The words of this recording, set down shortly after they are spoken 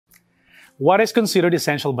What is considered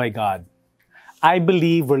essential by God? I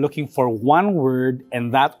believe we're looking for one word,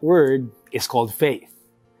 and that word is called faith.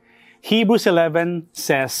 Hebrews 11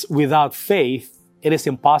 says, without faith, it is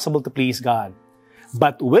impossible to please God.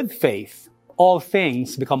 But with faith, all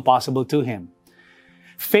things become possible to Him.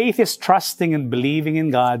 Faith is trusting and believing in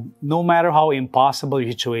God no matter how impossible your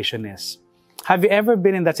situation is. Have you ever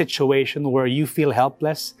been in that situation where you feel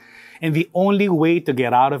helpless and the only way to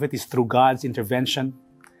get out of it is through God's intervention?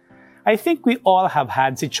 I think we all have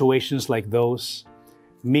had situations like those.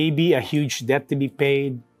 Maybe a huge debt to be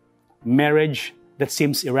paid, marriage that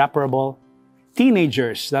seems irreparable,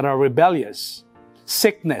 teenagers that are rebellious,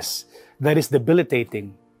 sickness that is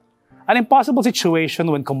debilitating. An impossible situation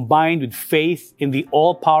when combined with faith in the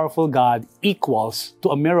all-powerful God equals to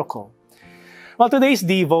a miracle. Well, today's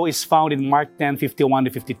Devo is found in Mark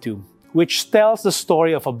 10:51-52, which tells the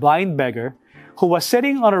story of a blind beggar who was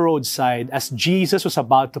sitting on a roadside as Jesus was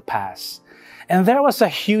about to pass. And there was a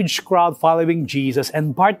huge crowd following Jesus,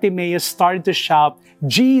 and Bartimaeus started to shout,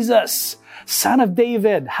 "Jesus, Son of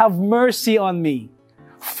David, have mercy on me."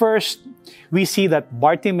 First, we see that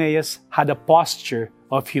Bartimaeus had a posture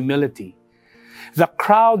of humility. The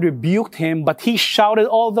crowd rebuked him, but he shouted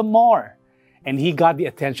all the more, and he got the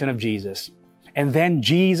attention of Jesus. And then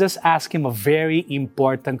Jesus asked him a very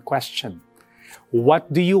important question.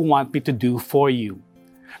 "What do you want me to do for you?"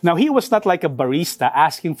 Now, he was not like a barista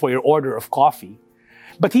asking for your order of coffee,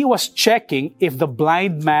 but he was checking if the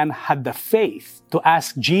blind man had the faith to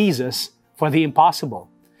ask Jesus for the impossible.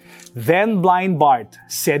 Then blind Bart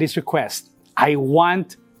said his request, "I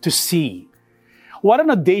want to see." What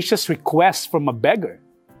an audacious request from a beggar.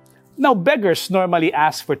 Now, beggars normally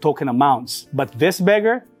ask for token amounts, but this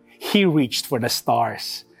beggar, he reached for the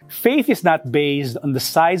stars. Faith is not based on the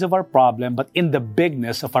size of our problem, but in the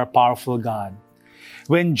bigness of our powerful God.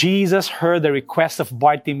 When Jesus heard the request of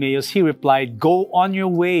Bartimaeus, he replied, "Go on your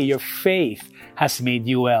way, your faith has made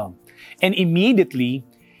you well." And immediately,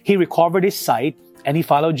 he recovered his sight and he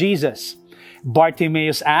followed Jesus.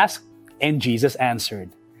 Bartimaeus asked, and Jesus answered.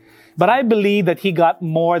 But I believe that he got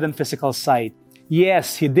more than physical sight.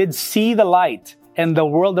 Yes, he did see the light and the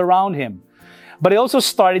world around him. But he also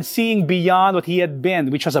started seeing beyond what he had been,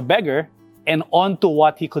 which was a beggar, and onto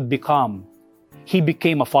what he could become. He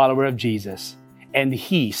became a follower of Jesus, and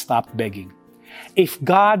he stopped begging. If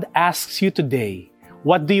God asks you today,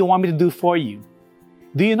 "What do you want me to do for you?"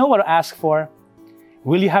 Do you know what to ask for?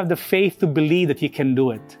 Will you have the faith to believe that He can do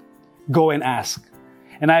it? Go and ask.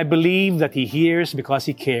 And I believe that He hears because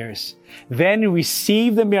He cares. Then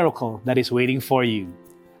receive the miracle that is waiting for you.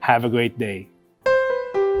 Have a great day.